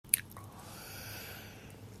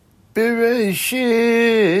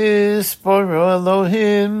Bereshis bara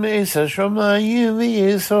Elohim es hashamayim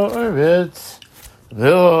v'es ha'aretz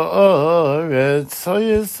v'ha'aretz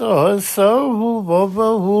ha'yisasahu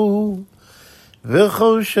v'vahu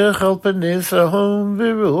v'choshech al pnei sahom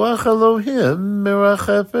v'ruach Elohim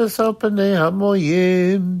merachepes al pnei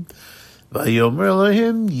hamoyim v'yomer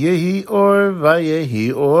Elohim yehi or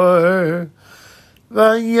v'yehi or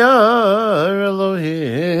v'yar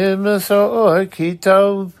Elohim es ha'or ki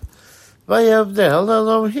tov Vayavdel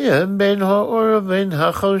Elohim ben ha'or ben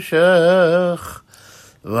ha'choshech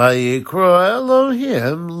Vayikra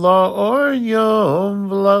Elohim la'or yom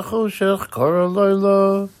v'la'choshech kara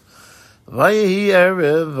layla Vayehi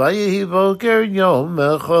erev vayehi boker yom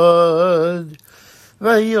echad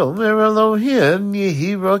Vayomer Elohim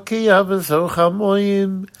yehi rakia v'so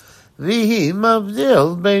chamoyim V'hi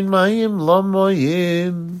mavdel ben mayim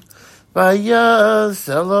lamoyim Vayas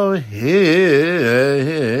Elohim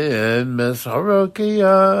es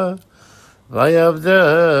harakia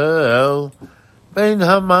Vayavdel ben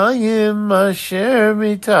hamayim asher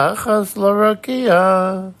mitachas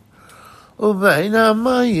larakia Ubein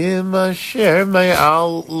hamayim asher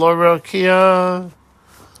me'al larakia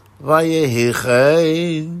Vayehi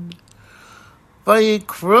chen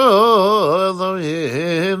Vayikro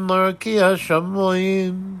Elohim larakia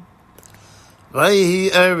shamoyim Vayhi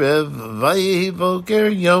erev, vayhi boker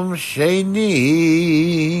yom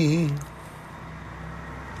sheni.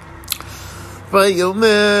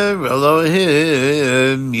 Vayomer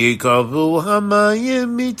Elohim yikavu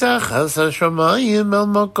hamayim mitachas hashamayim el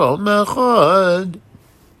makom echad.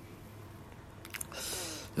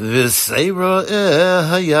 V'seira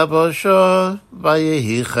hayabasha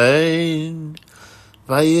vayhi chen.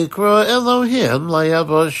 Vayikra Elohim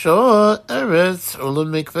layabasha eretz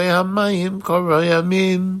ulemikvei hamayim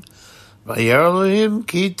korayamim Vayar Elohim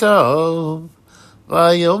kitov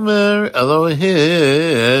Vayomer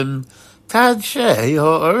Elohim Tadshei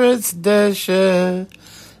ha'aretz deshe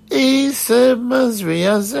Iseb mazri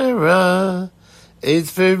azera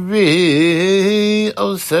Eitz v'ri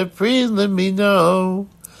osepri lemino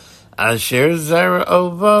Asher zera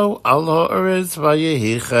ovo al ha'aretz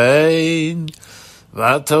vayehi chen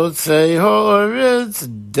Vatotzei ha'aretz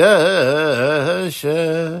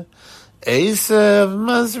deshe Esav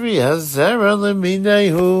mazri hazera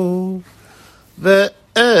leminehu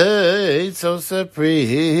Ve'etz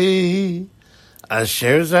osepri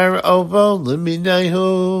Asher zera ovo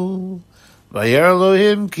leminehu Vayar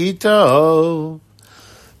Elohim kitov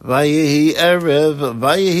Vayehi erev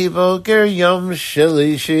Vayehi boker yom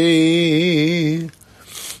shelishi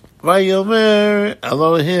Vayomer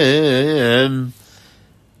Elohim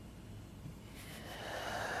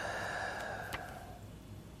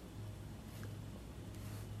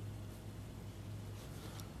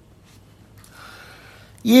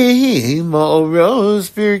Yehi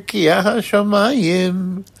ma'oros birkiyah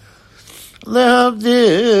hashamayim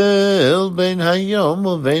Lehavdil ben hayom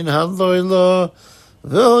u'ben ha'loila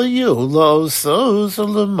V'yu la'osos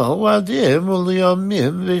u'lemoadim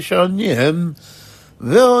u'liyamim v'shanim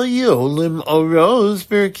V'yu lim'oros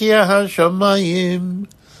birkiyah hashamayim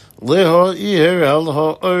Leha'ir al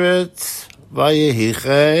ha'aretz Vayehi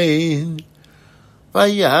chen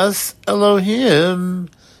Vayas Elohim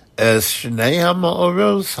Es shnei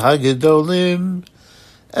ha'ma'oros ha'gedolim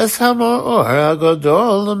Es ha'ma'or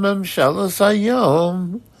ha'gadol l'memshalas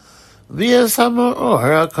hayom V'es ha'ma'or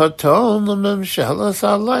ha'katon l'memshalas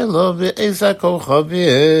ha'layla V'ez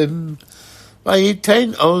ha'kochavim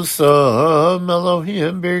Vayitein osam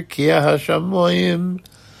Elohim birkiyah hashamoyim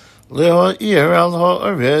Leha'ir al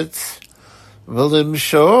ha'aretz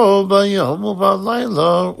V'limshol b'yom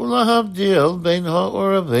u'b'layla U'lahavdil bein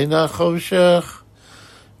ha'or v'bein ha'choshech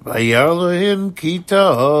Vayar Elohim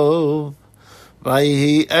kitov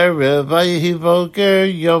Vayhi erev Vayhi boker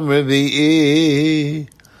yom revi'i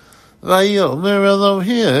Vayomer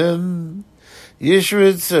Elohim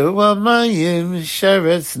Yishritzu hamayim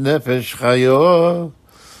sheretz nefesh chayo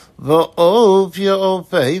Va'of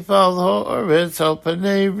ya'ofeif al ha'aretz al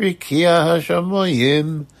panei rikia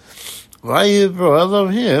hashamoyim Vayivro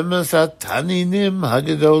Elohim es hataninim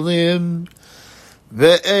hagadolim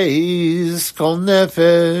Ve'ez kol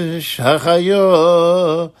nefesh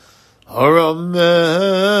hachayo Harames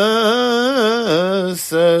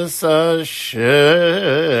es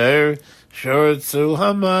asher shortzu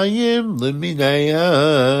hamayim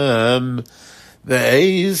liminayam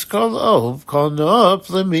Ve'ez kol ov kol nop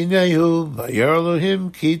liminehu Vayar Elohim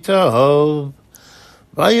kitov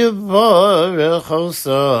Vayivarech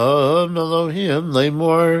osam Elohim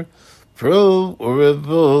lemor Pro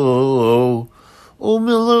urevu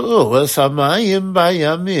Umilu Samayim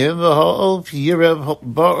Bayamim V'Ha'ol Pirev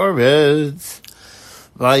Ba'aretz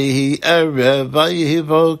Vayihi Erev Vayihi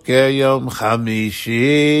Boker Yom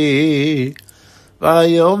Chamishi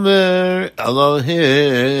Vayomer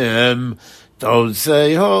Elohim Don't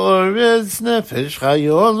say Ha'aretz Nefesh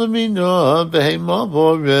Chayol Mino Behema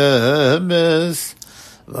Boremes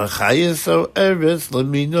V'Chayis Ha'aretz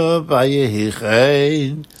Lemino Vayihi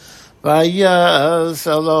Chen Vayas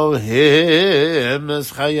Elohim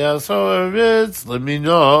es Chayas Ha'aretz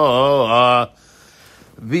Lemino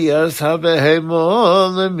V'yas HaBehemo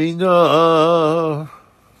Lemino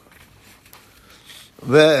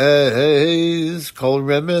V'ez Kol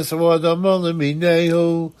Remes V'Adamo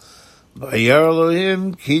Leminehu Vayar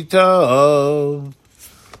Elohim Kitov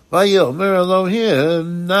Vayomer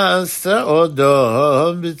Elohim Nasa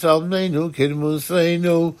Odom B'Talmeinu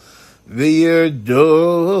Kidmuseinu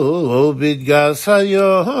V'yirdo bidgas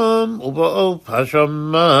hayom uba'o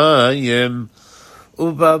pashamayim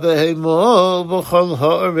uba'behemo b'chol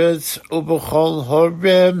ha'aretz ub'chol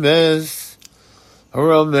ha'remes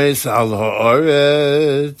ha'remes al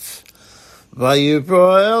ha'aretz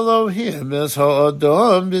v'yibro Elohim es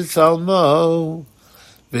ha'adam b'tzalmo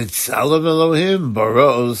b'tzalam Elohim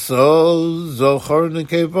bara'oso zochor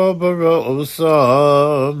nekeva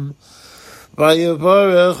bara'osam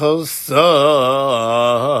Vayivarech Osam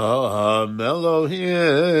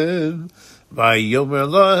Elohim Vayomer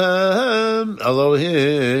Lahem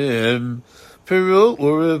Elohim Peru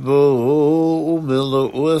Uribu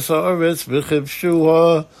Umilu Uesaretz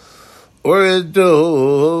B'chivshua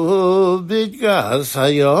Uridu Bidgas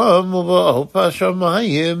Hayam Uba'al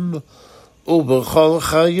Pashamayim Uba'chol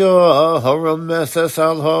Chaya Harameses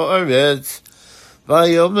Al Ha'aretz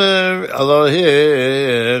Vayomer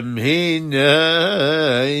Elohim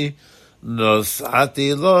Hinei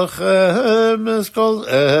Nosati Lochem Eskol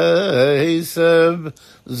Eiseb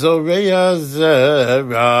Zoreya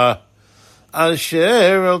Zera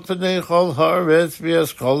Asher El Pnei Chol Haaretz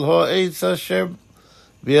V'Eskol Ha'etz Asher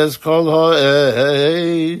V'Eskol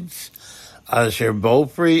Ha'etz Asher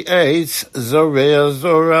Bopri Eitz Zoreya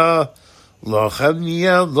Zora Lochem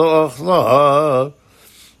Nia Lochla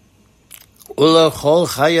Ulechol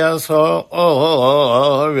Chayas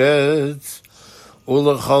Ha'aretz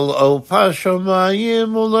Ulechol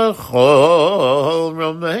Opashamayim Ulechol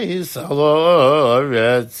Rameis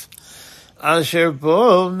Ha'aretz Asher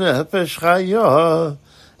Bo Nefesh Chaya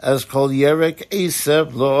As Kol Yerek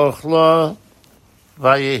Eseb Lo'ochla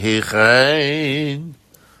Vayehi Chen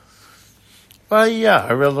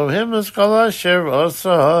Vayar Elohim Es Kol Asher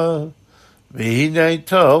Asa V'hinei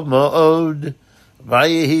Tov Ma'od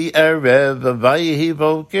Vayehi Erev, Vayehi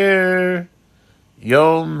Boker,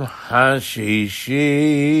 Yom Hashishi,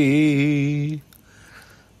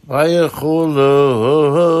 Vayechulu,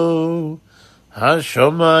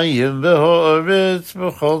 Hashomayim v'Ha'aretz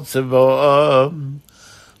b'chol tzivoam,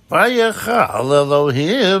 Vayechal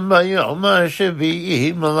Elohim, Vayom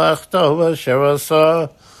HaShevi'i Melachto Asher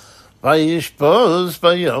Asa, Vayishpoz,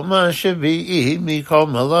 Vayom HaShevi'i Mikol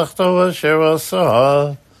Melachto Asher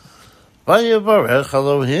Asa, Vayivarech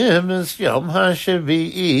Elohim es Yom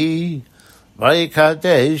HaShevi'i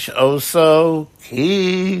Vayikadesh Oso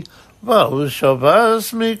Ki Vo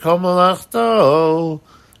Shavas Mikol Melachto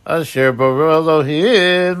Asher Bara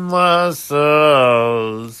Elohim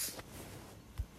Lasos